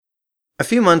A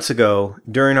few months ago,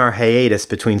 during our hiatus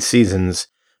between seasons,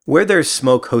 Where There's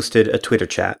Smoke hosted a Twitter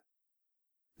chat.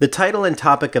 The title and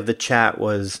topic of the chat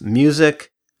was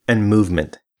Music and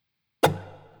Movement.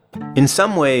 In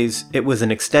some ways, it was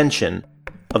an extension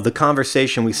of the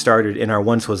conversation we started in our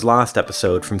Once Was Lost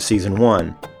episode from Season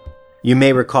 1. You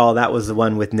may recall that was the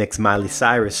one with Nick's Miley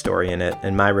Cyrus story in it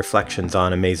and my reflections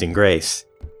on Amazing Grace.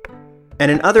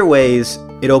 And in other ways,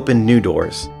 it opened new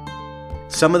doors.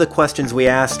 Some of the questions we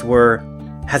asked were,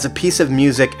 has a piece of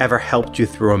music ever helped you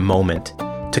through a moment,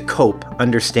 to cope,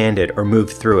 understand it, or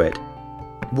move through it?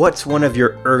 What's one of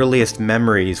your earliest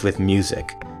memories with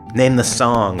music? Name the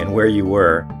song and where you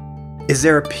were. Is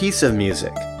there a piece of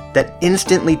music that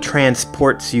instantly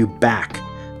transports you back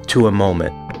to a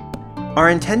moment? Our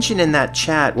intention in that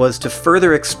chat was to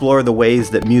further explore the ways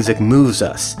that music moves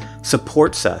us,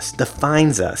 supports us,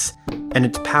 defines us, and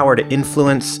its power to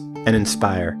influence and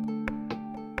inspire.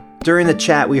 During the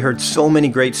chat, we heard so many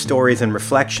great stories and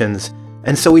reflections,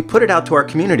 and so we put it out to our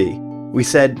community. We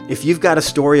said, if you've got a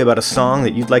story about a song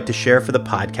that you'd like to share for the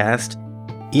podcast,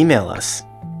 email us.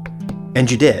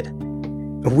 And you did.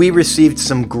 We received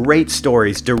some great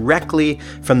stories directly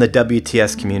from the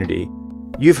WTS community.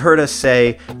 You've heard us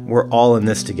say, we're all in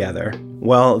this together.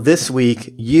 Well, this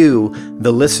week, you,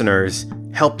 the listeners,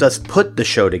 helped us put the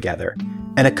show together,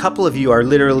 and a couple of you are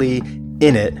literally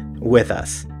in it with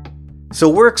us. So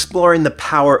we're exploring the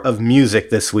power of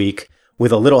music this week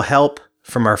with a little help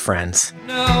from our friends.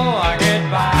 No, I get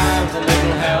by with a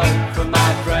little help from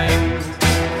my friends.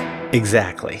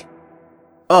 Exactly.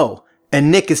 Oh, and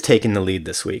Nick is taking the lead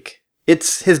this week.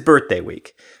 It's his birthday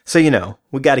week, so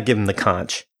we gotta give him the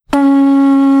conch.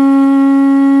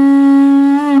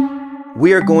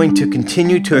 We are going to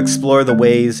continue to explore the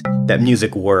ways that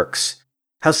music works.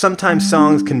 How sometimes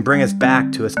songs can bring us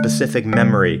back to a specific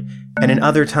memory, and in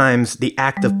other times, the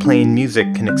act of playing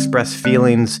music can express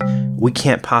feelings we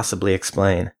can't possibly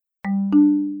explain.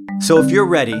 So if you're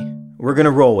ready, we're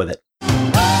gonna roll with it.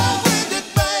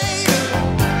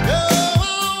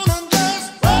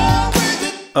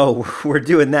 Oh, we're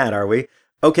doing that, are we?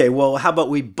 Okay, well, how about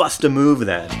we bust a move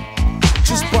then?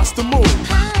 Just bust a move.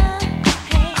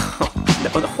 Oh, no,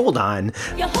 hold on.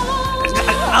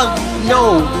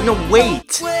 No,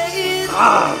 wait.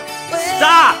 Stop!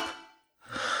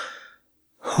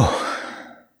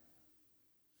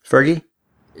 Fergie?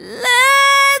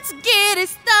 Let's get it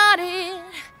started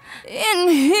in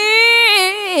here.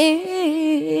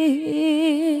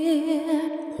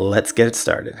 Let's get it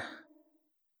started.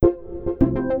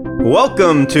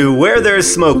 Welcome to Where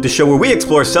There's Smoke, the show where we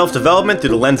explore self-development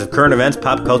through the lens of current events,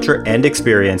 pop culture, and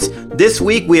experience. This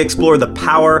week, we explore the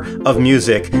power of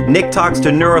music. Nick talks to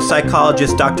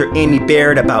neuropsychologist Dr. Amy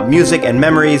Baird about music and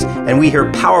memories, and we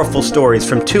hear powerful stories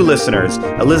from two listeners,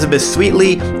 Elizabeth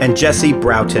Sweetley and Jesse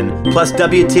Broughton, plus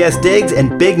WTS digs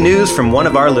and big news from one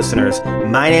of our listeners.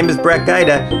 My name is Brett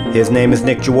Gaida. His name is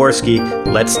Nick Jaworski.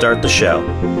 Let's start the show.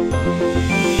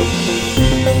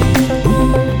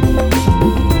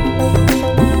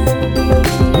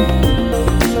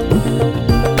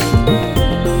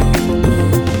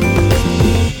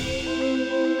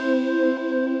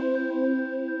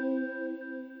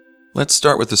 Let's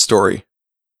start with the story.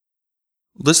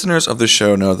 Listeners of the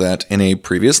show know that in a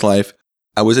previous life,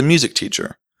 I was a music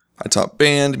teacher. I taught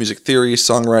band, music theory,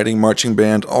 songwriting, marching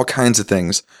band, all kinds of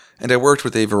things, and I worked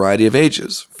with a variety of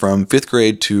ages, from 5th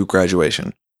grade to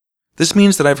graduation. This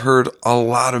means that I've heard a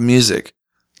lot of music.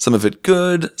 Some of it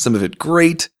good, some of it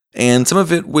great, and some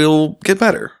of it will get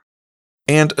better.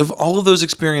 And of all of those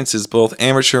experiences, both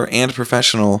amateur and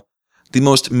professional, the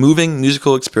most moving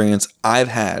musical experience I've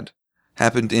had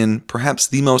happened in perhaps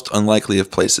the most unlikely of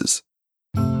places.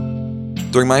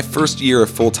 During my first year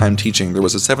of full-time teaching, there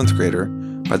was a 7th grader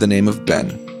by the name of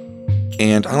Ben.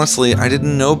 And honestly, I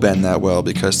didn't know Ben that well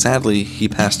because sadly, he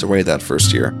passed away that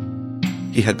first year.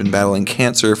 He had been battling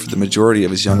cancer for the majority of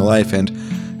his young life, and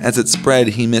as it spread,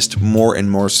 he missed more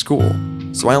and more school,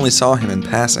 so I only saw him in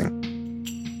passing.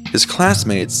 His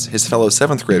classmates, his fellow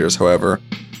 7th graders, however,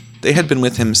 they had been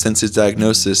with him since his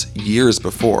diagnosis years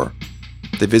before.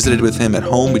 They visited with him at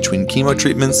home between chemo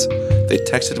treatments. They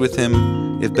texted with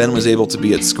him. If Ben was able to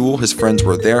be at school, his friends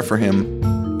were there for him.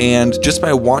 And just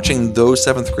by watching those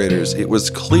 7th graders, it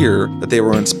was clear that they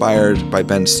were inspired by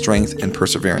Ben's strength and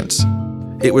perseverance.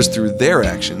 It was through their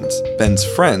actions, Ben's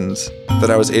friends, that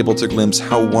I was able to glimpse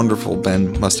how wonderful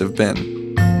Ben must have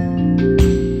been.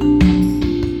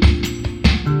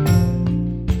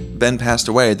 Ben passed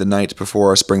away the night before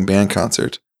our spring band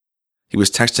concert. He was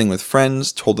texting with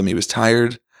friends, told them he was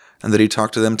tired, and that he'd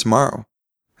talk to them tomorrow.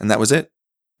 And that was it.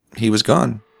 He was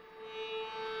gone.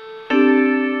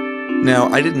 Now,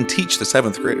 I didn't teach the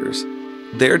 7th graders.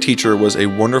 Their teacher was a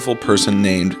wonderful person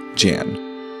named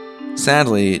Jan.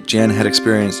 Sadly, Jan had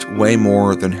experienced way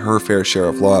more than her fair share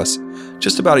of loss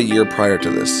just about a year prior to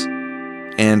this.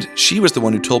 And she was the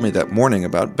one who told me that morning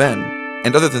about Ben.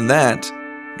 And other than that,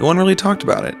 no one really talked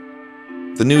about it.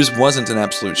 The news wasn't an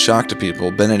absolute shock to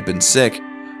people. Ben had been sick,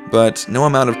 but no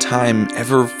amount of time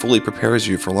ever fully prepares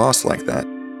you for loss like that.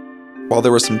 While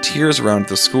there were some tears around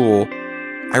the school,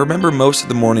 I remember most of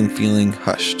the morning feeling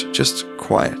hushed, just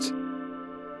quiet.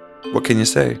 What can you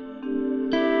say?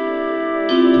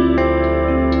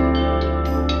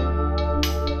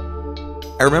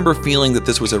 I remember feeling that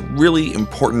this was a really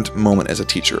important moment as a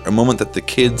teacher, a moment that the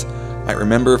kids might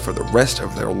remember for the rest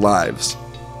of their lives.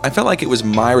 I felt like it was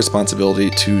my responsibility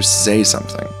to say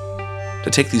something, to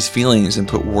take these feelings and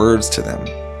put words to them,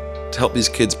 to help these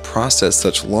kids process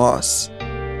such loss.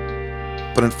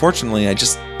 But unfortunately, I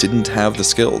just didn't have the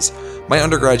skills. My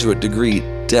undergraduate degree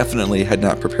definitely had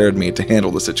not prepared me to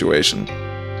handle the situation.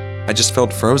 I just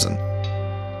felt frozen.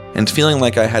 And feeling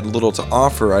like I had little to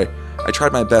offer, I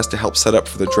tried my best to help set up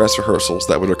for the dress rehearsals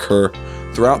that would occur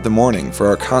throughout the morning for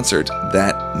our concert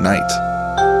that night.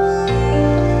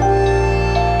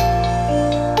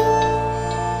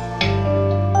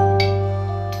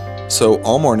 So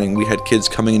all morning we had kids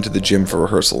coming into the gym for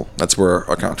rehearsal. That's where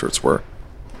our concerts were.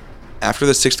 After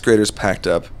the 6th graders packed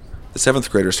up, the 7th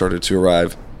graders started to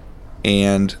arrive,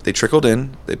 and they trickled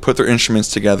in, they put their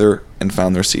instruments together, and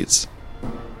found their seats.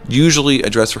 Usually, a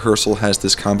dress rehearsal has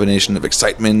this combination of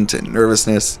excitement and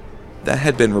nervousness that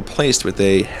had been replaced with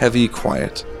a heavy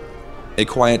quiet. A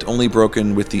quiet only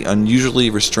broken with the unusually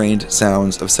restrained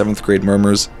sounds of 7th grade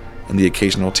murmurs and the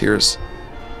occasional tears.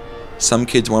 Some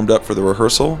kids warmed up for the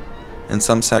rehearsal, and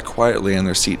some sat quietly in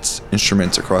their seats,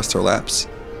 instruments across their laps.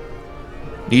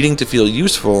 Needing to feel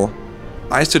useful,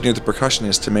 I stood near the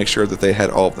percussionist to make sure that they had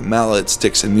all of the mallets,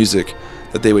 sticks, and music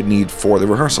that they would need for the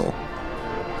rehearsal.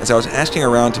 As I was asking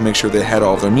around to make sure they had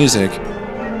all of their music,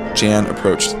 Jan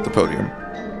approached the podium.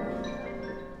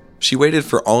 She waited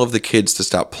for all of the kids to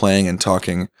stop playing and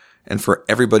talking, and for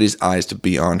everybody's eyes to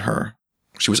be on her.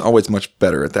 She was always much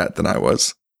better at that than I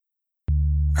was.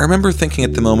 I remember thinking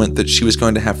at the moment that she was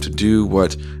going to have to do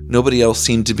what nobody else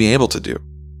seemed to be able to do.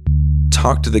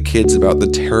 Talk to the kids about the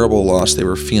terrible loss they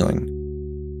were feeling.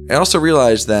 I also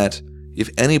realized that if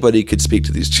anybody could speak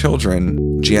to these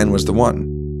children, Jan was the one.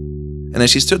 And as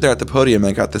she stood there at the podium,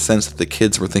 I got the sense that the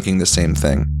kids were thinking the same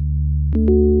thing.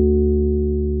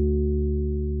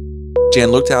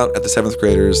 Jan looked out at the 7th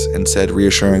graders and said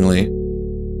reassuringly,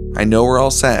 "I know we're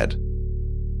all sad.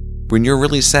 When you're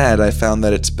really sad, I found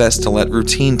that it's best to let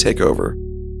routine take over.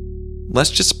 Let's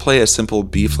just play a simple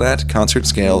B-flat concert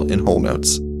scale in whole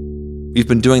notes. We've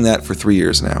been doing that for 3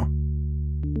 years now."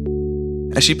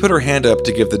 As she put her hand up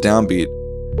to give the downbeat,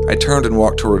 I turned and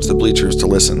walked towards the bleachers to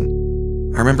listen.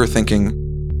 I remember thinking,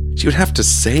 she would have to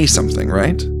say something,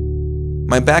 right?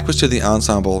 My back was to the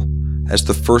ensemble as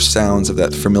the first sounds of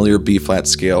that familiar B-flat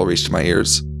scale reached my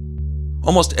ears.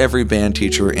 Almost every band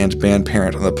teacher and band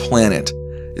parent on the planet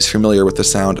is familiar with the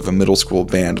sound of a middle school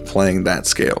band playing that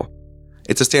scale.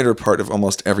 It's a standard part of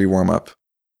almost every warm-up.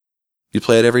 You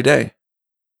play it every day.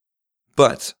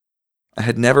 But I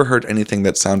had never heard anything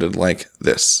that sounded like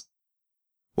this.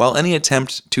 While any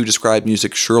attempt to describe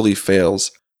music surely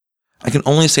fails, I can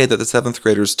only say that the 7th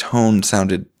graders' tone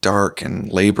sounded dark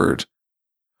and labored.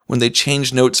 When they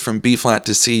changed notes from B-flat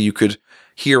to C, you could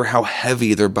hear how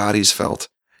heavy their bodies felt,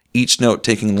 each note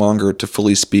taking longer to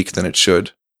fully speak than it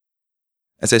should.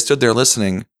 As I stood there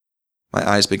listening, my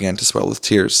eyes began to swell with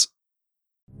tears.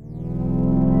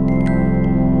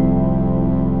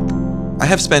 I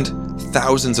have spent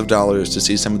thousands of dollars to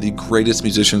see some of the greatest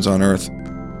musicians on earth,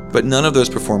 but none of those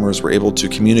performers were able to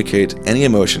communicate any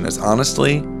emotion as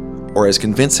honestly or as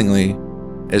convincingly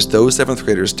as those 7th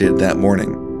graders did that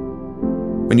morning.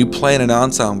 When you play in an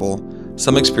ensemble,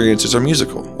 some experiences are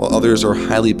musical, while others are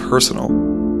highly personal.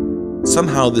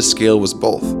 Somehow this scale was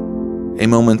both, a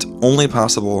moment only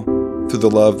possible through the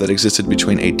love that existed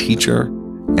between a teacher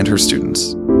and her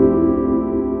students.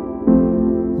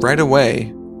 Right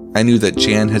away, I knew that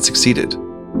Jan had succeeded.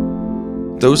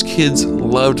 Those kids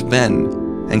loved Ben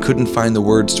and couldn't find the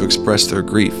words to express their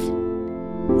grief.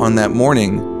 On that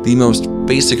morning, the most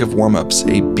basic of warm-ups,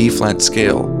 a B-flat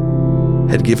scale,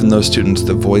 had given those students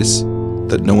the voice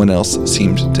that no one else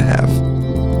seemed to have.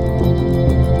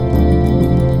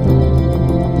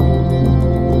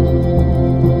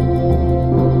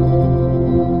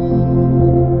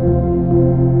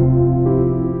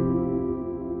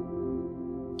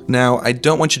 Now, I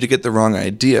don't want you to get the wrong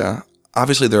idea.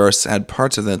 Obviously, there are sad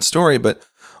parts of that story, but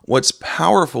what's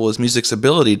powerful is music's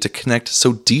ability to connect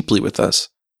so deeply with us.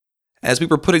 As we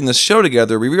were putting this show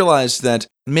together, we realized that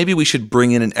maybe we should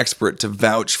bring in an expert to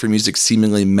vouch for music's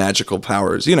seemingly magical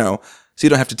powers, so you don't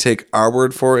have to take our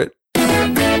word for it.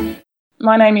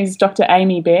 My name is Dr.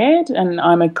 Amy Baird, and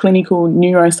I'm a clinical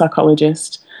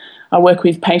neuropsychologist. I work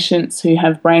with patients who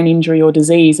have brain injury or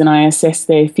disease, and I assess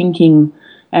their thinking.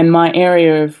 And my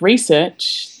area of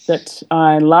research that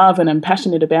I love and am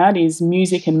passionate about is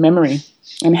music and memory,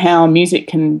 and how music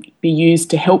can be used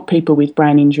to help people with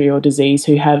brain injury or disease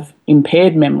who have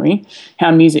impaired memory,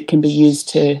 how music can be used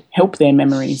to help their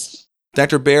memories.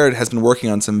 Dr. Baird has been working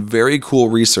on some very cool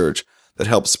research that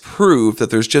helps prove that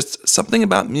there's just something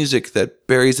about music that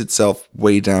buries itself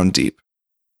way down deep.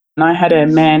 And I had a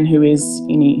man who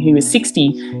was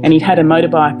 60, and he'd had a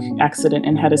motorbike accident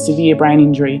and had a severe brain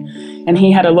injury. And he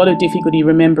had a lot of difficulty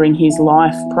remembering his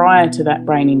life prior to that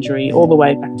brain injury, all the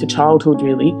way back to childhood,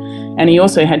 really. And he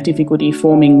also had difficulty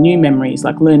forming new memories,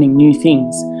 like learning new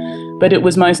things. But it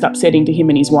was most upsetting to him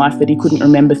and his wife that he couldn't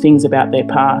remember things about their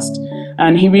past.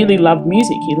 And he really loved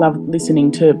music. He loved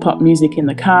listening to pop music in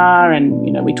the car, and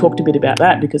we talked a bit about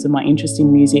that because of my interest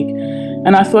in music.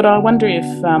 And I thought, I wonder if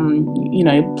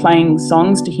playing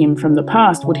songs to him from the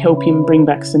past would help him bring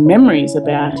back some memories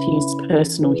about his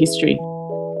personal history.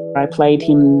 I played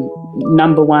him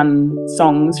number one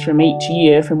songs from each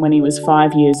year, from when he was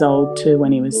 5 years old to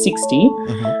when he was 60.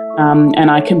 Mm-hmm. And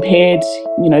I compared,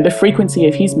 the frequency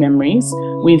of his memories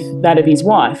with that of his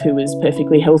wife, who was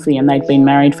perfectly healthy, and they'd been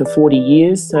married for 40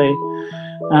 years. So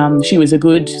she was a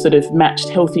good sort of matched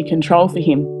healthy control for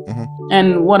him. Mm-hmm.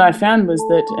 And what I found was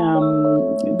that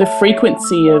the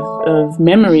frequency of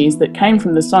memories that came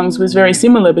from the songs was very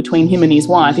similar between him and his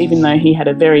wife, even though he had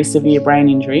a very severe brain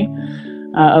injury.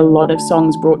 A lot of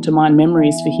songs brought to mind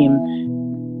memories for him.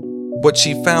 What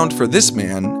she found for this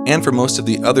man, and for most of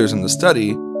the others in the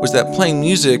study, was that playing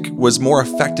music was more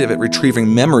effective at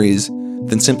retrieving memories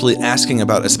than simply asking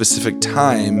about a specific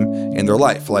time in their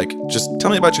life, like, just tell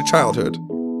me about your childhood.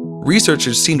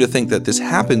 Researchers seem to think that this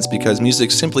happens because music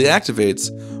simply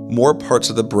activates more parts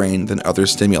of the brain than other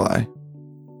stimuli.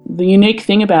 The unique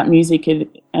thing about music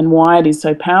and why it is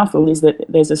so powerful is that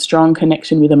there's a strong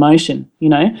connection with emotion.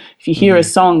 If you hear a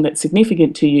song that's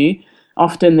significant to you,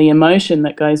 often the emotion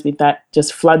that goes with that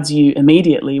just floods you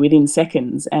immediately within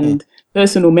seconds. And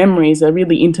personal memories are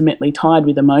really intimately tied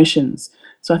with emotions.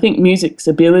 So I think music's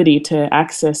ability to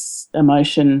access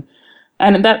emotion,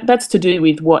 and that's to do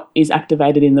with what is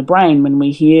activated in the brain when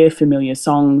we hear familiar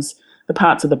songs. The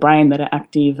parts of the brain that are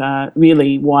active are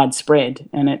really widespread,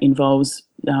 and it involves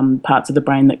parts of the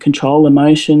brain that control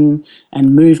emotion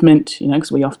and movement,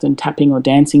 because we often tapping or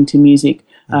dancing to music,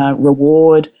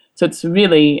 reward. So it's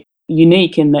really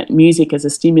unique in that music as a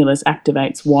stimulus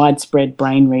activates widespread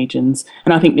brain regions.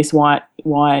 And I think this why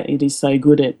it is so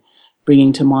good at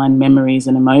bringing to mind memories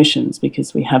and emotions,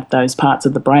 because we have those parts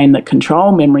of the brain that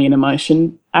control memory and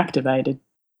emotion activated.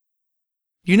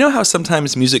 You know how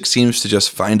sometimes music seems to just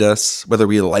find us, whether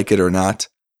we like it or not?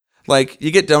 Like,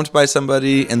 you get dumped by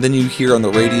somebody, and then you hear on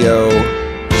the radio,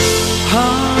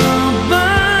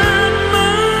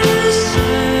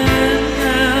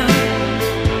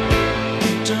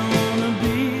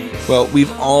 well,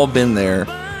 we've all been there,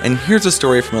 and here's a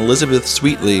story from Elizabeth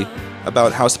Sweetley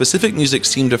about how specific music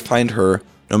seemed to find her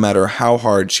no matter how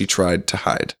hard she tried to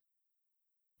hide.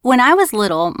 When I was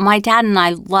little, my dad and I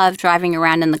loved driving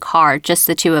around in the car, just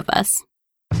the two of us.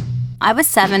 I was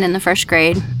 7 in the first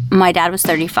grade. My dad was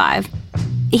 35.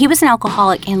 He was an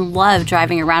alcoholic and loved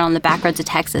driving around on the back roads of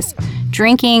Texas,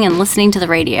 drinking and listening to the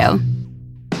radio.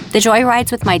 The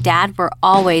joyrides with my dad were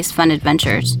always fun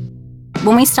adventures.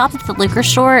 When we stopped at the liquor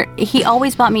store, he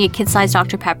always bought me a kid-sized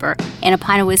Dr. Pepper and a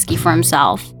pint of whiskey for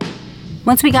himself.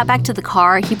 Once we got back to the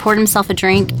car, he poured himself a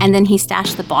drink, and then he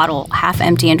stashed the bottle half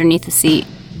empty underneath the seat.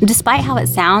 Despite how it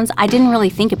sounds, I didn't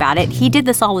really think about it. He did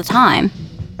this all the time.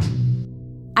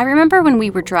 I remember when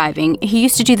we were driving, he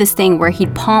used to do this thing where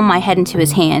he'd palm my head into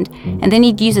his hand, and then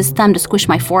he'd use his thumb to squish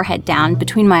my forehead down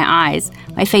between my eyes.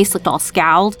 My face looked all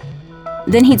scowled.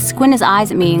 Then he'd squint his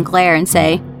eyes at me and glare and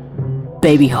say,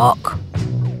 "Baby Hawk."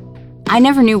 I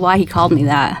never knew why he called me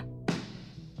that.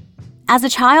 As a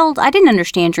child, I didn't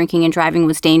understand drinking and driving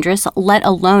was dangerous, let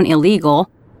alone illegal.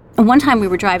 One time we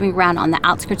were driving around on the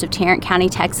outskirts of Tarrant County,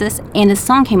 Texas, and a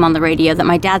song came on the radio that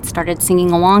my dad started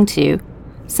singing along to.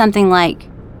 Something like,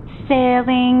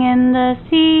 "Sailing in the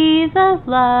seas of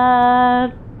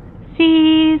love,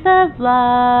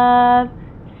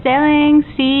 sailing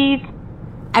seas."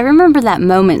 I remember that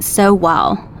moment so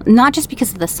well, not just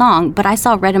because of the song, but I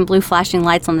saw red and blue flashing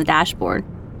lights on the dashboard.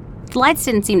 The lights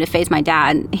didn't seem to faze my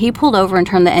dad. He pulled over and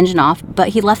turned the engine off, but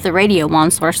he left the radio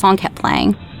on so our song kept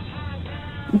playing.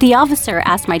 The officer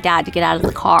asked my dad to get out of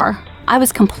the car. I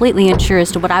was completely unsure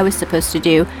as to what I was supposed to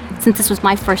do, since this was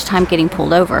my first time getting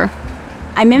pulled over.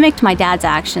 I mimicked my dad's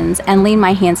actions and leaned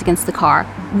my hands against the car,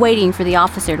 waiting for the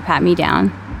officer to pat me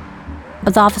down.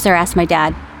 The officer asked my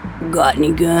dad, "Got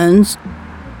any guns?"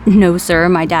 "No, sir,"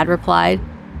 my dad replied.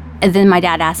 And then my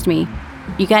dad asked me,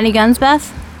 "You got any guns,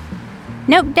 Beth?"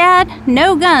 "Nope, Dad,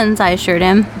 no guns," I assured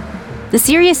him. The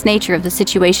serious nature of the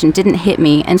situation didn't hit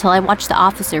me until I watched the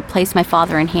officer place my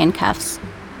father in handcuffs.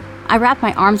 I wrapped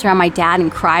my arms around my dad and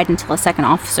cried until a second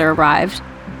officer arrived.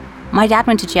 My dad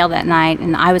went to jail that night,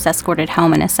 and I was escorted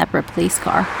home in a separate police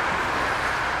car.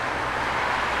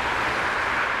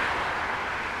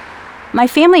 My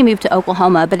family moved to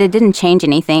Oklahoma, but it didn't change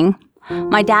anything.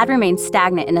 My dad remained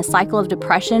stagnant in a cycle of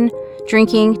depression,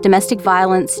 drinking, domestic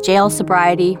violence, jail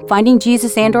sobriety, finding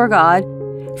Jesus and/or God,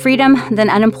 freedom, then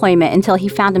unemployment until he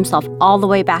found himself all the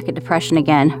way back at depression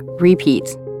again.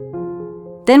 Repeat.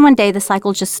 Then one day the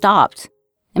cycle just stopped,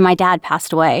 and my dad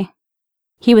passed away.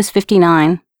 He was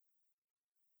 59.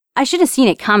 I should have seen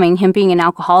it coming, him being an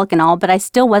alcoholic and all, but I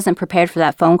still wasn't prepared for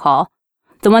that phone call.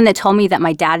 The one that told me that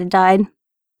my dad had died.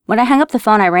 When I hung up the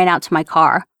phone, I ran out to my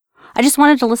car. I just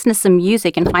wanted to listen to some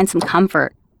music and find some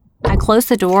comfort. I closed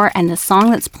the door, and the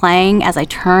song that's playing as I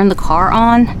turned the car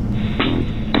on...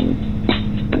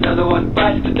 Another one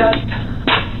bites the dust.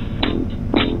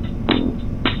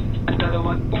 Another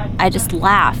one bites. I just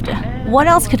laughed. What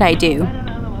else could I do?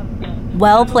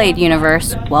 Well played,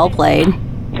 universe. Well played.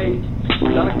 Hey,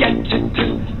 we're gonna get you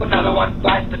too. Another one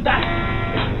bites the dust.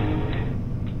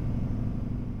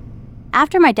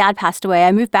 After my dad passed away,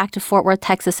 I moved back to Fort Worth,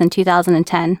 Texas in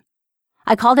 2010.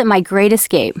 I called it my great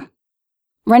escape.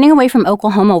 Running away from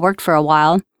Oklahoma worked for a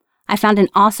while. I found an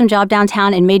awesome job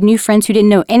downtown and made new friends who didn't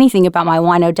know anything about my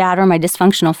wino dad or my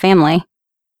dysfunctional family.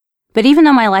 But even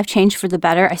though my life changed for the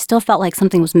better, I still felt like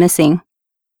something was missing.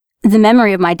 The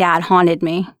memory of my dad haunted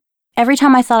me. Every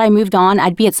time I thought I moved on,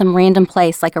 I'd be at some random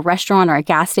place like a restaurant or a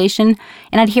gas station,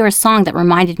 and I'd hear a song that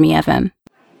reminded me of him.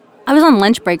 I was on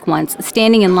lunch break once,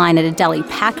 standing in line at a deli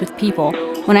packed with people,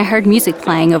 when I heard music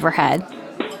playing overhead.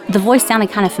 The voice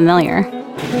sounded kind of familiar.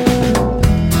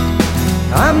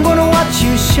 I'm gonna watch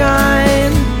you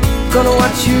shine, gonna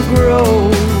watch you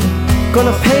grow,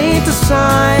 gonna paint a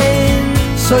sign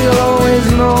so you'll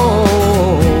always know,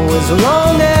 as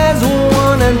long as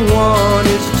 1 and 1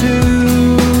 is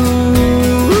 2.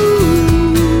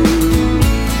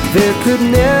 There could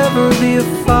never be a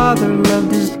father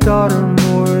loved his daughter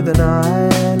more than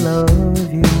I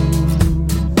love you.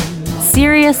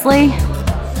 Seriously?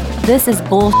 This is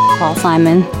bullshit, Paul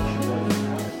Simon.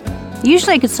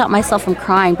 Usually I could stop myself from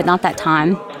crying, but not that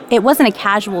time. It wasn't a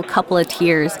casual couple of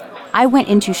tears. I went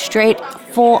into straight,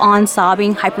 full-on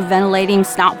sobbing, hyperventilating,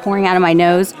 snot pouring out of my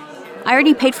nose. I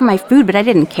already paid for my food, but I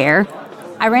didn't care.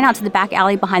 I ran out to the back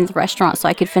alley behind the restaurant so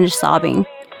I could finish sobbing.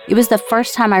 It was the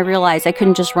first time I realized I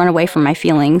couldn't just run away from my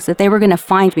feelings, that they were going to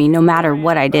find me no matter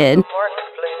what I did.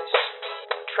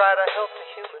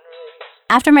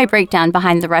 After my breakdown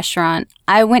behind the restaurant,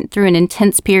 I went through an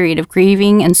intense period of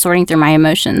grieving and sorting through my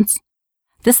emotions.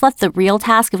 This left the real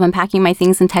task of unpacking my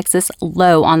things in Texas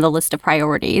low on the list of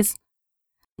priorities.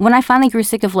 When I finally grew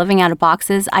sick of living out of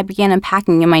boxes, I began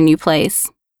unpacking in my new place.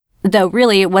 Though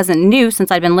really it wasn't new since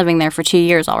I'd been living there for 2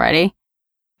 years already.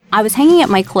 I was hanging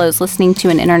up my clothes listening to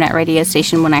an internet radio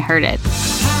station when I heard it.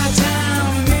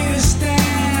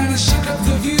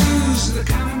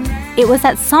 It was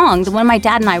that song, the one my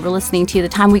dad and I were listening to the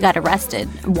time we got arrested.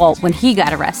 Well, when he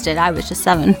got arrested, I was just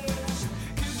 7.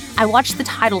 I watched the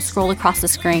title scroll across the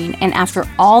screen, and after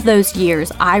all those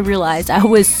years, I realized I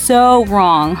was so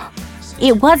wrong.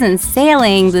 It wasn't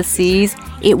sailing the seas,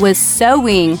 it was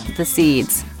sowing the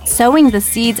seeds. Sowing the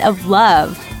seeds of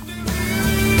love.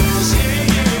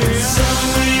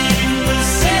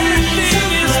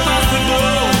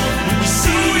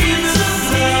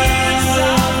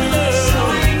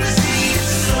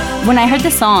 When I heard the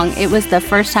song, it was the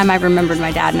first time I remembered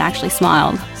my dad and actually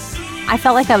smiled. I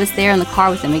felt like I was there in the car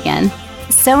with him again.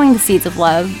 Sowing the seeds of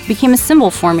love became a symbol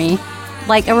for me,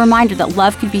 like a reminder that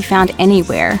love could be found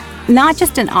anywhere, not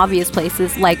just in obvious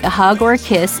places like a hug or a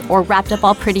kiss or wrapped up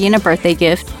all pretty in a birthday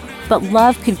gift, but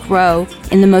love could grow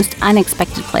in the most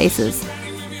unexpected places.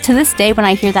 To this day, when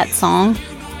I hear that song,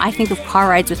 I think of car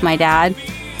rides with my dad,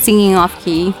 singing off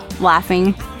key,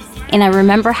 laughing, and I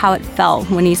remember how it felt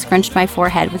when he scrunched my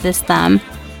forehead with his thumb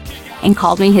and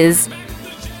called me his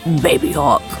baby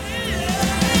hawk.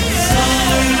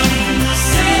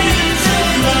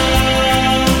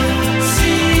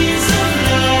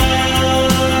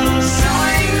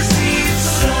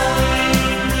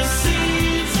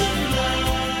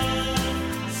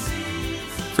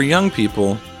 For young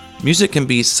people, Music can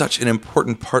be such an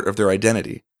important part of their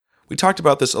identity. We talked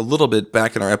about this a little bit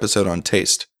back in our episode on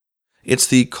taste. It's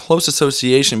the close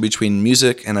association between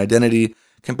music and identity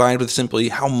combined with simply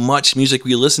how much music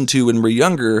we listen to when we're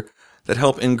younger that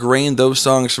help ingrain those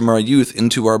songs from our youth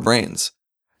into our brains.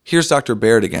 Here's Dr.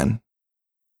 Baird again.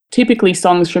 Typically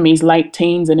songs from his late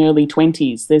teens and early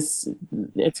 20s.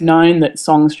 It's known that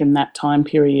songs from that time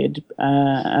period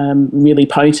are really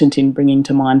potent in bringing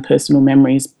to mind personal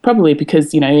memories, probably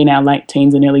because, in our late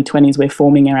teens and early 20s we're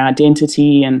forming our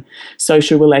identity and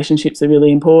social relationships are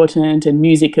really important, and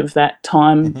music of that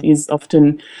time is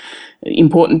often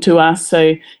important to us.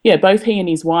 So, both he and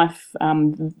his wife,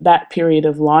 that period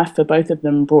of life, for both of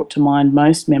them brought to mind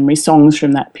most memories, songs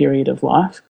from that period of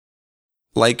life.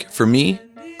 Like, for me,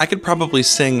 I could probably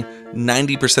sing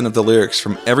 90% of the lyrics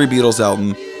from every Beatles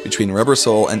album between Rubber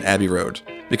Soul and Abbey Road,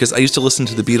 because I used to listen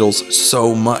to the Beatles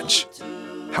so much.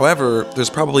 However, there's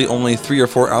probably only 3 or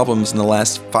 4 albums in the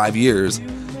last 5 years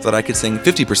that I could sing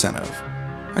 50%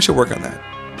 of. I should work on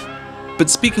that.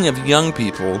 But speaking of young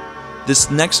people,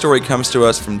 this next story comes to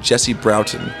us from Jessie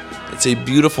Broughton. It's a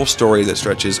beautiful story that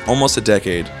stretches almost a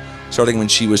decade, starting when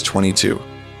she was 22.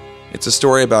 It's a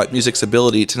story about music's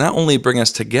ability to not only bring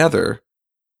us together,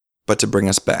 but to bring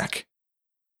us back.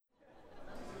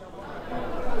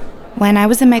 When I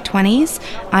was in my 20s,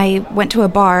 I went to a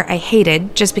bar I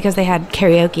hated just because they had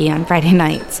karaoke on Friday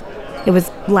nights. It was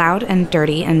loud and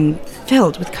dirty and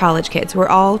filled with college kids who were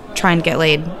all trying to get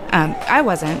laid. I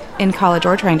wasn't in college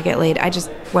or trying to get laid. I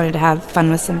just wanted to have fun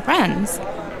with some friends.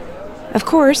 Of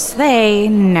course, they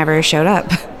never showed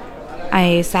up.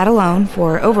 I sat alone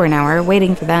for over an hour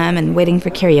waiting for them and waiting for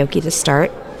karaoke to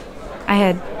start. I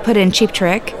had put in Cheap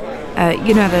Trick, I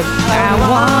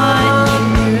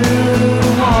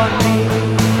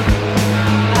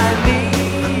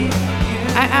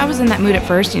was in that mood at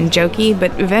first and jokey,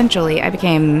 but eventually I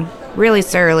became really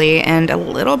surly and a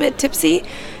little bit tipsy,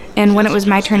 and when it was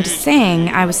my turn to sing,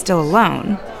 I was still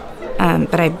alone.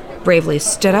 But I bravely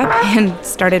stood up and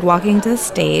started walking to the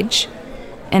stage,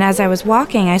 and as I was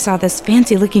walking, I saw this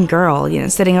fancy-looking girl,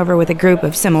 sitting over with a group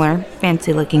of similar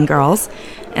fancy-looking girls,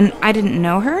 and I didn't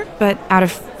know her, but out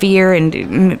of fear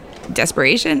and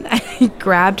desperation, I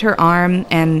grabbed her arm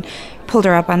and pulled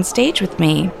her up on stage with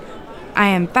me. I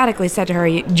emphatically said to her,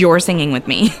 "You're singing with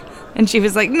me." And she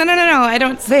was like, no, I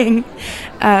don't sing.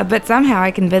 But somehow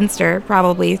I convinced her,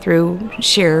 probably through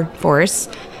sheer force.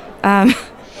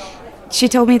 She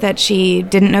told me that she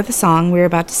didn't know the song we were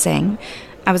about to sing.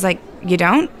 I was like, "You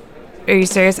don't? Are you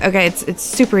serious? Okay, it's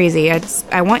super easy.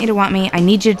 I want you to want me. I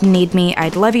need you to need me.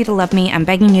 I'd love you to love me. I'm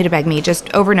begging you to beg me,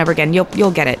 just over and over again.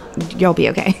 You'll get it. You'll be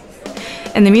okay."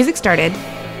 And the music started,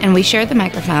 and we shared the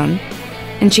microphone.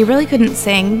 And she really couldn't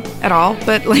sing at all,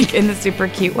 but in a super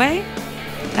cute way.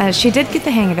 She did get the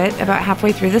hang of it about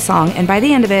halfway through the song, and by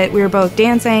the end of it, we were both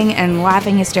dancing and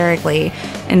laughing hysterically.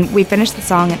 And we finished the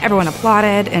song, and everyone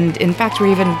applauded, and in fact, we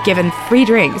were even given free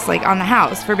drinks, on the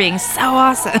house, for being so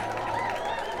awesome.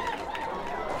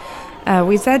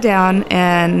 We sat down,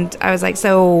 and I was like,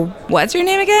 "So, what's your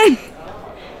name again?"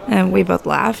 And we both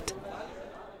laughed.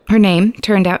 Her name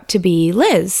turned out to be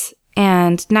Liz,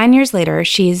 and 9 years later,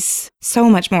 she's so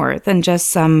much more than just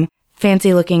some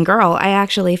fancy-looking girl. I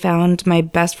actually found my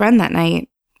best friend that night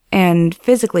and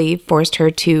physically forced her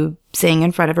to sing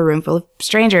in front of a room full of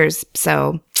strangers,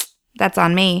 so that's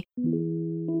on me.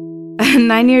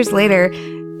 9 years later,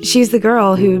 she's the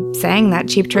girl who sang that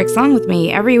Cheap Trick song with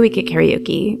me every week at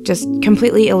karaoke, just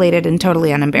completely elated and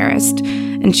totally unembarrassed.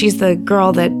 And she's the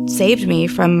girl that saved me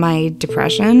from my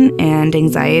depression and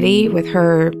anxiety with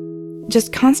her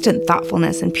just constant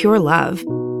thoughtfulness and pure love.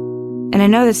 And I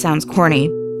know this sounds corny,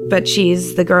 but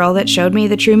she's the girl that showed me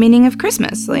the true meaning of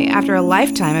Christmas. After a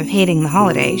lifetime of hating the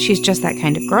holiday, she's just that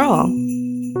kind of girl.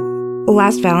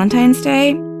 Last Valentine's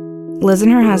Day, Liz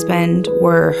and her husband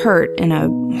were hurt in a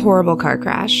horrible car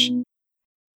crash.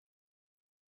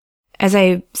 As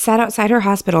I sat outside her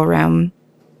hospital room,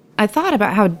 I thought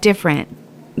about how different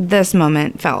this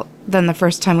moment felt than the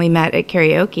first time we met at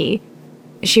karaoke.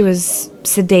 She was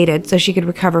sedated so she could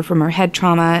recover from her head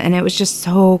trauma, and it was just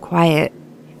so quiet,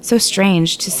 so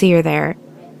strange to see her there.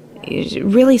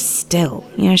 Really still.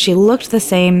 She looked the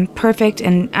same, perfect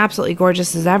and absolutely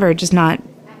gorgeous as ever, just not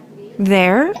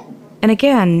there. And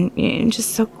again,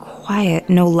 just so quiet,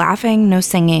 no laughing, no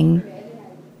singing.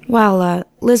 While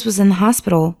Liz was in the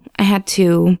hospital, I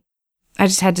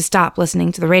just had to stop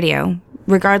listening to the radio.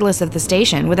 Regardless of the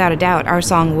station, without a doubt, our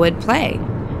song would play.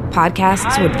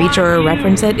 podcasts would feature or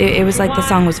reference it. It was like the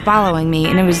song was following me,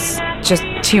 and it was just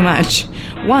too much.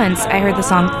 Once, I heard the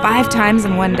song 5 times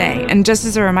in one day, and just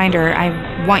as a reminder,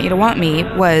 I Want You to Want Me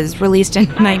was released in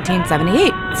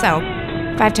 1978, so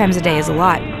 5 times a day is a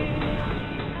lot.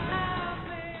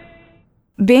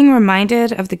 Being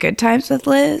reminded of the good times with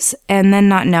Liz, and then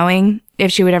not knowing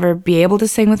if she would ever be able to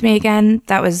sing with me again,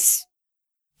 it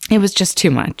was just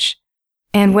too much.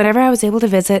 And whenever I was able to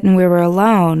visit and we were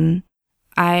alone,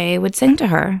 I would sing to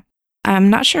her. I'm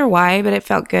not sure why, but it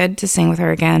felt good to sing with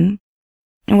her again.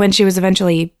 And when she was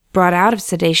eventually brought out of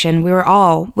sedation, we were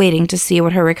all waiting to see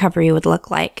what her recovery would look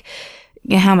like.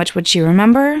 How much would she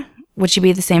remember? Would she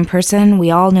be the same person we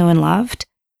all knew and loved?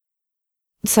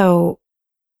 So,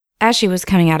 as she was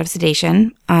coming out of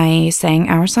sedation, I sang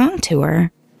our song to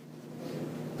her.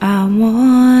 I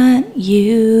want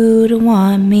you to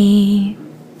want me.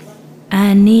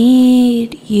 I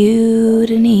need you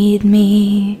to need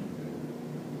me.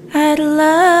 I'd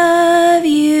love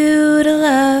you to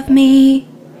love me.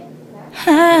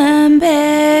 I'm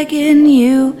begging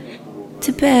you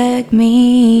to beg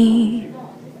me.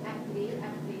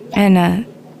 And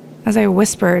as I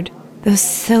whispered those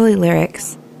silly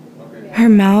lyrics, her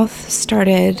mouth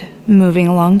started moving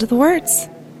along to the words.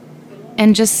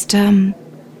 And just, I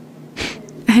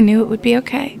knew it would be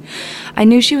okay. I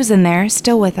knew she was in there,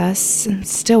 still with us, and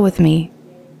still with me.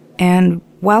 And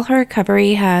while her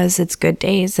recovery has its good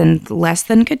days and less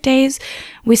than good days,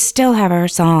 we still have our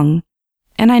song.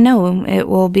 And I know it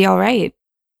will be all right.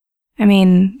 I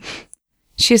mean,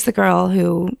 she's the girl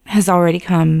who has already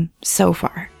come so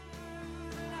far.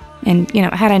 And,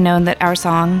 had I known that our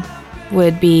song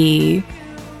would be,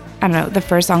 the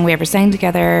first song we ever sang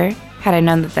together, had I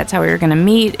known that that's how we were going to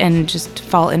meet and just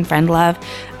fall in friend love,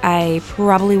 I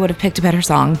probably would have picked a better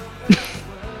song.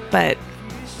 But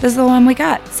this is the one we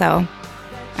got, so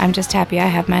I'm just happy I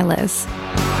have my Liz.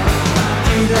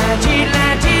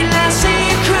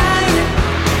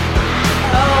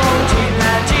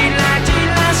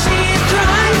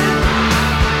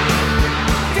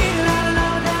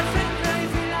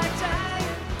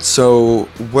 So,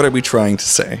 what are we trying to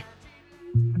say?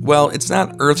 Well, it's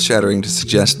not earth-shattering to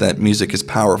suggest that music is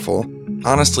powerful.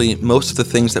 Honestly, most of the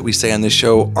things that we say on this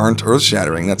show aren't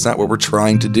earth-shattering. That's not what we're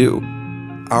trying to do.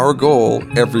 Our goal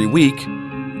every week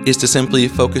is to simply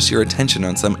focus your attention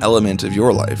on some element of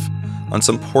your life, on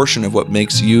some portion of what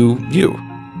makes you, you.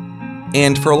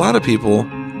 And for a lot of people,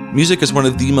 music is one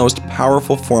of the most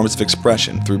powerful forms of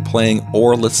expression through playing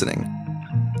or listening.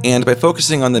 And by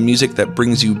focusing on the music that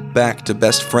brings you back to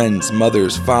best friends,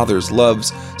 mothers, fathers,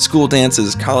 loves, school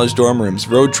dances, college dorm rooms,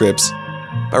 road trips,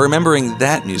 by remembering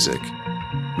that music,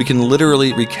 we can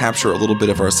literally recapture a little bit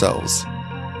of ourselves,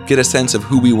 get a sense of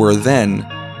who we were then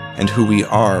and who we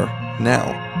are now.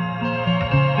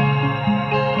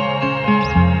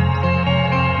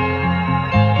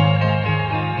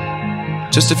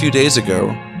 Just a few days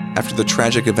ago, after the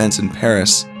tragic events in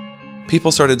Paris,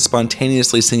 people started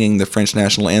spontaneously singing the French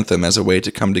national anthem as a way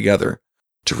to come together,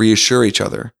 to reassure each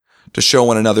other, to show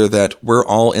one another that we're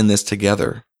all in this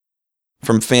together.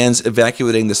 From fans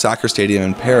evacuating the soccer stadium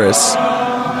in Paris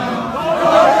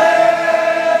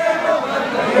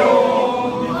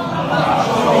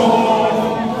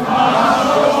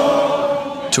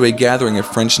to a gathering of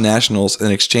French nationals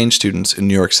and exchange students in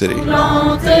New York City.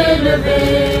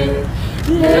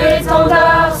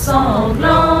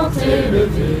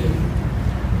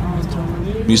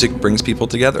 Music brings people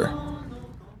together.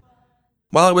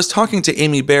 While I was talking to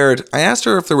Amy Baird, I asked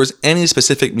her if there was any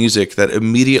specific music that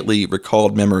immediately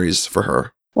recalled memories for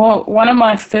her. Well, one of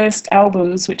my first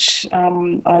albums, which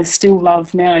I still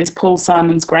love now, is Paul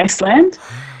Simon's Graceland.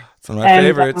 It's one of my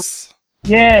favorites.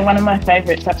 Yeah, one of my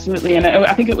favourites, absolutely. And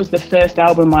I think it was the first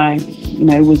album I,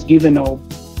 was given, or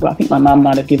I think my mum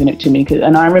might have given it to me.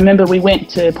 And I remember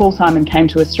Paul Simon came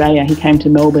to Australia. He came to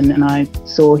Melbourne, and I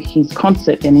saw his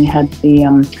concert, and he had the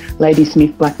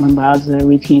Ladysmith Black Mambaza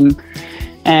with him.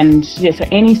 And yeah, so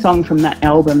any song from that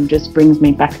album just brings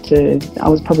me back to, I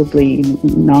was probably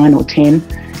 9 or 10.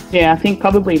 Yeah, I think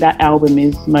probably that album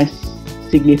is most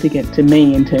significant to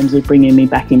me in terms of bringing me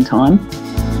back in time.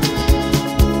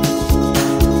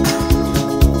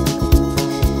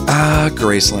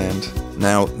 Graceland.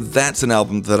 Now, that's an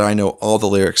album that I know all the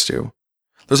lyrics to.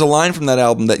 There's a line from that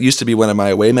album that used to be one of my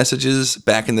away messages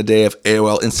back in the day of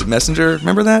AOL Instant Messenger.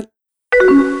 Remember that?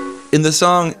 In the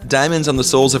song Diamonds on the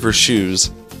Soles of Her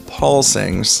Shoes, Paul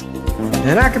sings,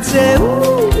 And I could say,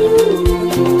 ooh,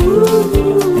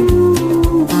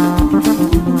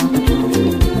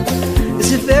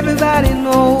 as if everybody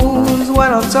knows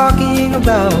what I'm talking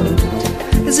about.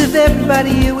 As if everybody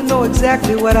here would know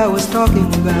exactly what I was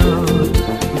talking about.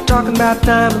 I'm talking about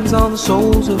diamonds on the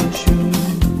soles of her shoes.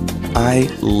 I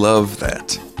love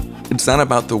that. It's not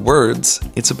about the words,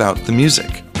 it's about the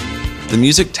music. The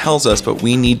music tells us what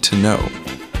we need to know.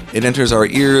 It enters our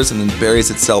ears and then buries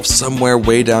itself somewhere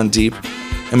way down deep,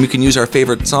 and we can use our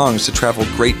favorite songs to travel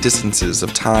great distances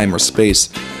of time or space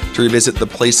to revisit the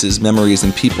places, memories,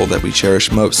 and people that we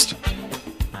cherish most.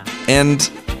 And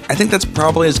I think that's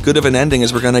probably as good of an ending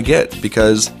as we're gonna get,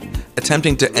 because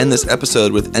attempting to end this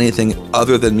episode with anything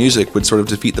other than music would sort of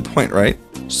defeat the point, right?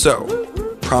 So,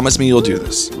 promise me you'll do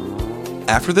this.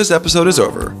 After this episode is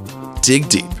over, dig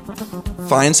deep.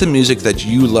 Find some music that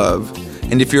you love,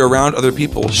 and if you're around other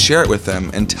people, share it with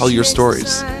them and tell your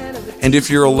stories. And if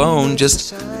you're alone,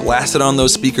 just blast it on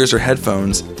those speakers or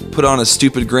headphones, put on a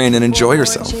stupid grin, and enjoy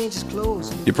yourself.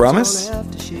 You promise? All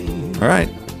right.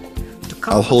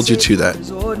 I'll hold you to that.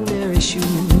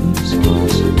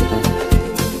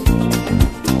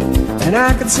 And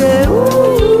I could say,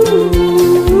 ooh,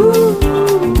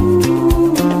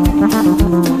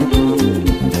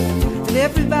 and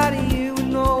everybody here would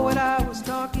know what I was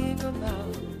talking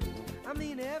about. I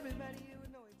mean, everybody here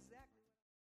would know exactly.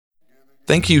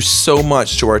 Thank you so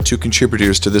much to our two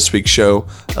contributors to this week's show,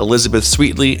 Elizabeth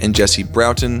Sweetley and Jesse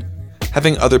Broughton.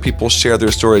 Having other people share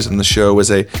their stories on the show was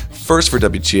a first for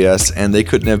WGS, and they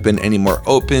couldn't have been any more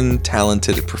open,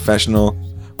 talented, and professional.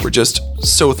 We're just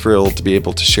so thrilled to be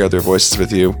able to share their voices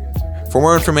with you. For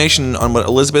more information on what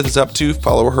Elizabeth is up to,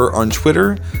 follow her on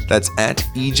Twitter. That's at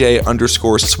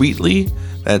EJ_Sweetley.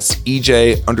 That's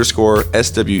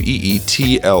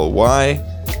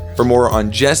EJ_SWEETLY. For more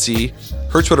on Jessie,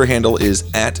 her Twitter handle is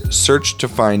at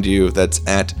 @SearchToFindYou. That's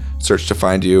at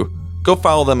 @SearchToFindYou. Go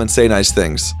follow them and say nice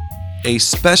things. A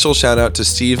special shout out to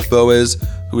Steve Boas,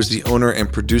 who is the owner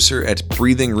and producer at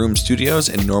Breathing Room Studios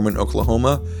in Norman,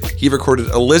 Oklahoma. He recorded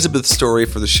Elizabeth's story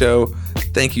for the show.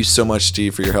 Thank you so much,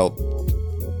 Steve, for your help.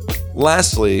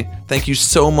 Lastly, thank you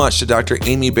so much to Dr.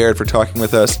 Amy Baird for talking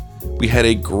with us. We had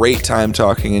a great time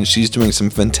talking, and she's doing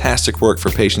some fantastic work for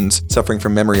patients suffering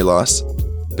from memory loss.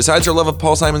 Besides her love of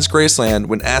Paul Simon's Graceland,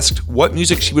 when asked what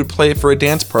music she would play for a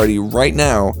dance party right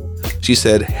now, she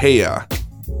said, "Hey ya."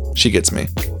 She gets me.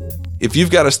 If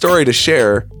you've got a story to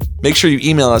share, make sure you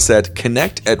email us at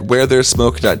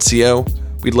connect@wherethere'ssmoke.co.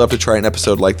 We'd love to try an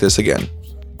episode like this again.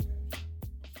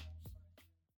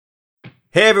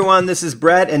 Hey everyone, this is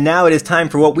Brett, and now it is time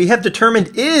for what we have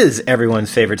determined is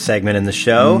everyone's favorite segment in the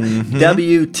show,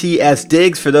 WTS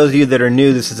Digs. For those of you that are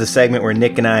new, this is a segment where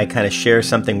Nick and I kind of share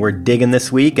something we're digging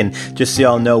this week, and just so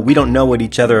y'all know, we don't know what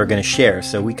each other are going to share,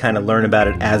 so we kind of learn about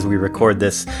it as we record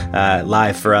this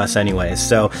live for us anyways.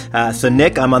 So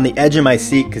Nick, I'm on the edge of my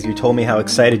seat because you told me how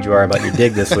excited you are about your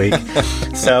dig this week.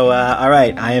 So, all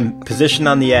right, I am positioned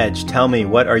on the edge. Tell me,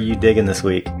 what are you digging this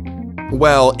week?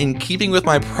 Well, in keeping with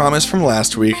my promise from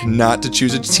last week not to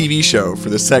choose a TV show for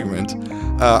this segment,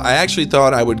 I actually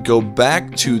thought I would go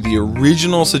back to the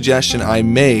original suggestion I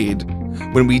made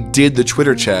when we did the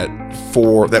Twitter chat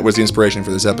that was the inspiration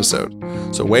for this episode.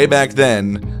 So way back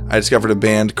then, I discovered a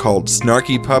band called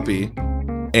Snarky Puppy,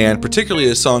 and particularly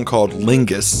a song called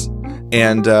Lingus,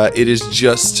 and it is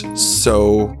just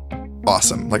so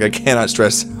awesome. Like, I cannot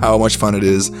stress how much fun it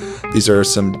is. These are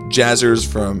some jazzers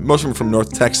most of them from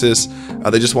North Texas.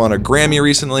 They just won a Grammy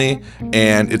recently,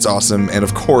 and it's awesome. And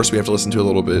of course, we have to listen to a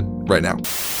little bit right now.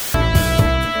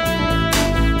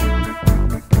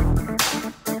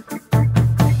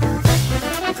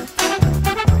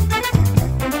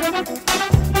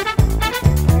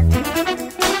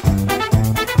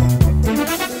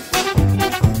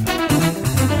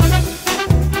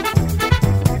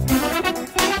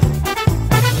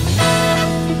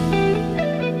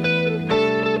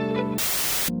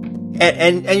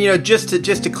 And you know, just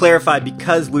to clarify,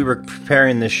 because we were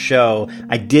preparing this show,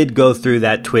 I did go through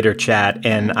that Twitter chat,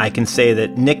 and I can say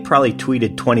that Nick probably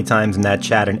tweeted 20 times in that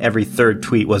chat, and every third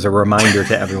tweet was a reminder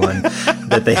to everyone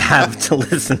that they have to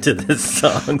listen to this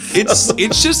song. So.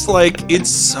 It's just like, it's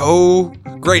so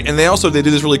great. And they do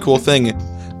this really cool thing.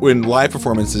 When live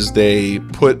performances, they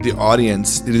put the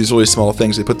audience, they do these really small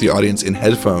things. They put the audience in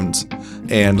headphones,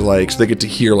 and so they get to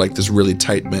hear this really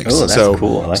tight mix. Oh, that's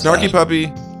cool. I like Snarky that.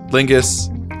 Puppy, Lingus.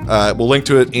 We'll link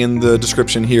to it in the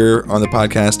description here on the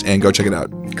podcast, and go check it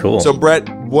out. Cool. So, Brett,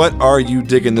 what are you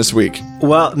digging this week?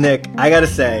 Well, Nick, I gotta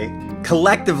say,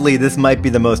 collectively, this might be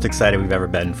the most excited we've ever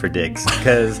been for digs,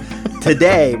 because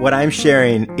today, what I'm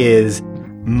sharing is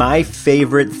my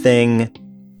favorite thing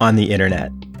on the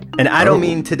internet. And I don't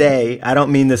mean today, I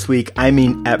don't mean this week, I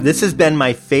mean, this has been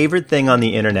my favorite thing on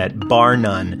the internet, bar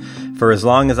none, for as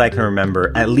long as I can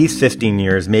remember, at least 15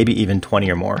 years, maybe even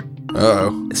 20 or more.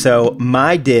 Uh-oh. So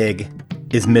my dig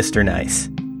is Mr. Nice.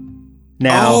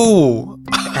 Now,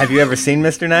 have you ever seen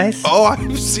Mr. Nice?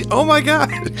 I've seen. Oh my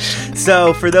god!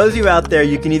 So, for those of you out there,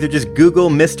 you can either just Google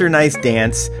Mr. Nice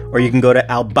dance, or you can go to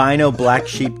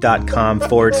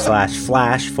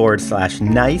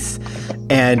albinoblacksheep.com/flash/nice,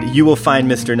 and you will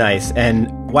find Mr. Nice.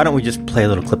 And why don't we just play a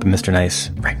little clip of Mr. Nice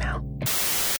right now?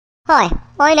 Hi,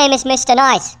 my name is Mr.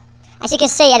 Nice. As you can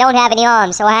see, I don't have any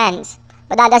arms or hands,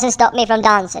 but that doesn't stop me from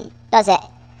dancing, does it?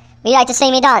 Would you like to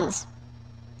see me dance?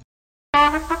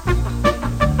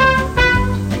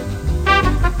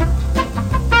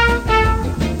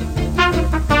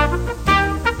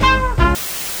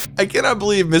 I cannot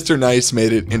believe Mr. Nice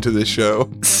made it into this show.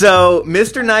 So,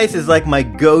 Mr. Nice is like my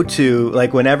go-to,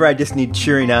 like whenever I just need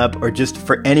cheering up or just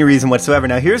for any reason whatsoever.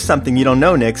 Now, here's something you don't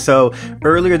know, Nick. So,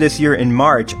 earlier this year in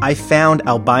March, I found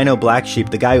Albino Black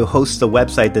Sheep, the guy who hosts the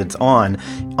website that it's on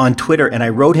Twitter, and I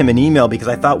wrote him an email because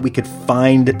I thought we could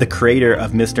find the creator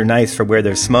of Mr. Nice for Where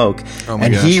There's Smoke. Oh my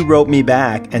and gosh. he wrote me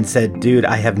back and said, dude,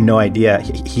 I have no idea.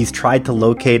 He's tried to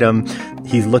locate him.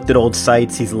 He's looked at old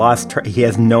sites. He's lost. He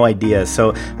has no idea.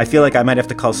 So I feel like I might have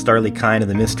to call Starlee Kine of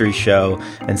the Mystery Show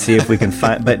and see if we can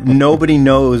find. But nobody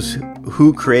knows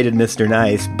who created Mr.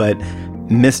 Nice. But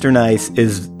Mr. Nice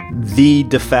is the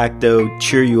de facto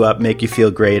cheer you up, make you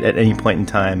feel great at any point in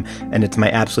time. And it's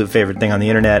my absolute favorite thing on the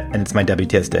internet. And it's my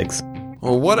WTS Digs.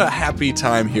 Well, what a happy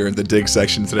time here in the dig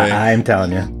section today. I'm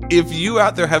telling you. If you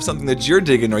out there have something that you're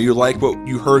digging or you like what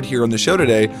you heard here on the show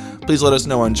today, please let us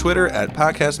know on Twitter at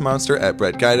PodcastMonster, at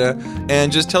Brett Gaida,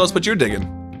 and just tell us what you're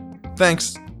digging.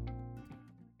 Thanks.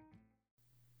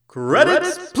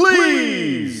 Credits,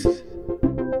 please!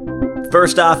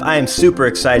 First off, I am super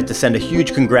excited to send a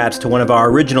huge congrats to one of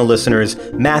our original listeners,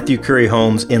 Matthew Curry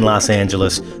Holmes in Los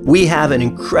Angeles. We have an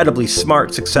incredibly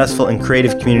smart, successful, and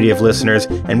creative community of listeners,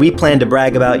 and we plan to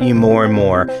brag about you more and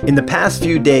more. In the past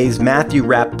few days, Matthew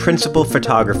wrapped principal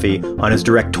photography on his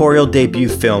directorial debut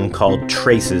film called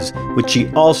Traces, which he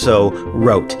also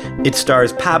wrote. It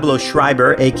stars Pablo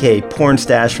Schreiber, aka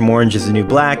Pornstache from Orange is the New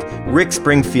Black, Rick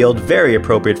Springfield, very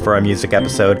appropriate for our music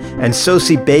episode, and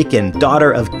Sosie Bacon,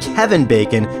 daughter of Kevin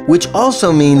Bacon, which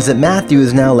also means that Matthew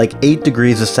is now like 8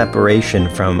 degrees of separation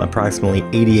from approximately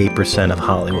 88% of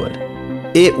Hollywood.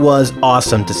 It was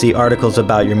awesome to see articles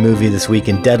about your movie this week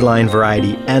in Deadline,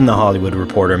 Variety, and The Hollywood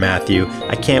Reporter, Matthew.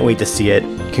 I can't wait to see it.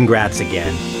 Congrats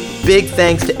again. Big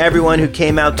thanks to everyone who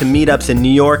came out to meetups in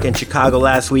New York and Chicago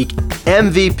last week.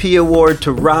 MVP award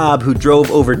to Rob, who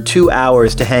drove over 2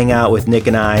 hours to hang out with Nick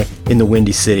and I in the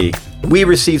Windy City. We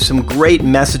received some great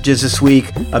messages this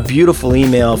week, a beautiful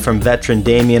email from veteran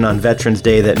Damien on Veterans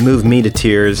Day that moved me to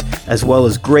tears, as well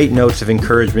as great notes of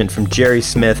encouragement from Jerry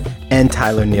Smith and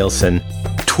Tyler Nielsen.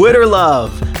 Twitter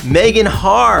love, Megan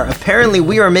Haar. Apparently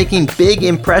we are making big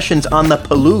impressions on the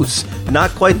Palouse. Not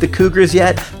quite the Cougars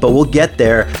yet, but we'll get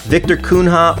there. Victor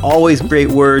Kunha, always great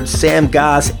words. Sam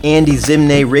Goss, Andy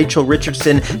Zimne, Rachel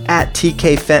Richardson, at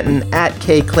TK Fenton, at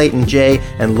K Clayton J,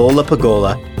 and Lola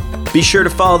Pagola. Be sure to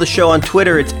follow the show on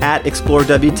Twitter. It's at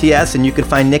ExploreWTS, and you can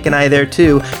find Nick and I there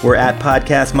too. We're at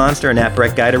Podcast Monster and at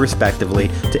Brett Gaida, respectively.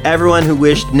 To everyone who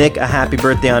wished Nick a happy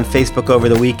birthday on Facebook over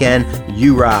the weekend,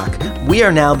 you rock. We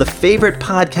are now the favorite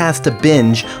podcast to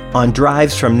binge on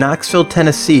drives from Knoxville,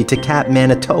 Tennessee to Cap,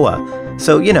 Manitoba.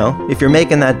 So, you know, if you're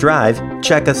making that drive,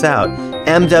 check us out.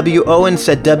 M.W. Owen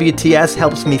said WTS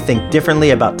helps me think differently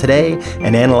about today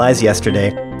and analyze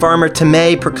yesterday. Farmer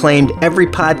Tomei proclaimed every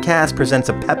podcast presents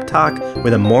a pep talk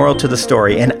with a moral to the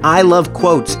story. And I Love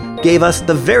Quotes gave us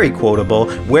the very quotable,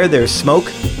 where there's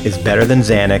smoke is better than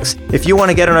Xanax. If you want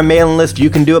to get on our mailing list, you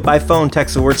can do it by phone.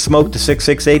 Text the word smoke to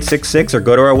 66866 or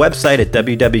go to our website at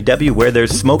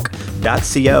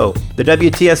www.wherethere'ssmoke.co. The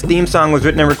WTS theme song was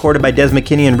written and recorded by Des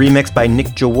McKinney and remixed by Nick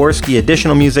Jaworski.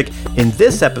 Additional music in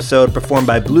this episode performed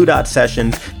by Blue Dot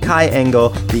Sessions, Kai Engel,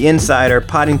 The Insider,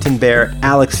 Poddington Bear,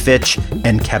 Alex Fitch,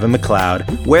 and Kevin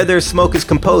MacLeod. Where There's Smoke is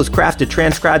composed, crafted,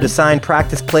 transcribed, assigned,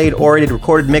 practiced, played, orated,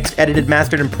 recorded, mixed, edited,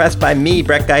 mastered, and pressed by me,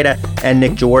 Brett Gaida, and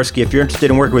Nick Jaworski. If you're interested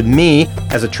in working with me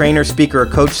as a trainer, speaker, or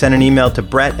coach, send an email to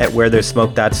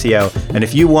brett@wherethere'ssmoke.co. And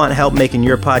if you want help making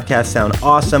your podcast sound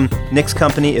awesome, Nick's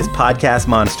company is Podcast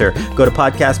Monster. Go to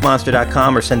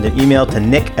podcastmonster.com or send an email to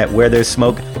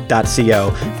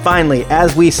nick@wherethere'ssmoke.co. Finally,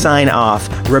 as we sign off,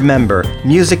 remember,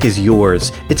 music is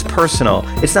yours. It's personal.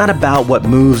 It's not about what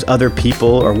moves other people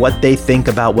or what they think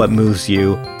about what moves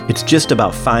you. It's just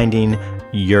about finding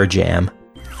your jam.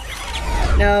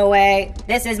 No way.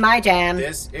 This is my jam.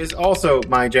 This is also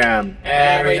my jam.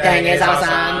 Everything is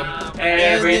awesome.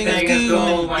 Everything is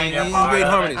cool when you're part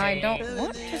of it. I don't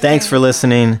want to Thanks for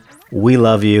listening. We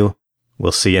love you.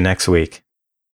 We'll see you next week.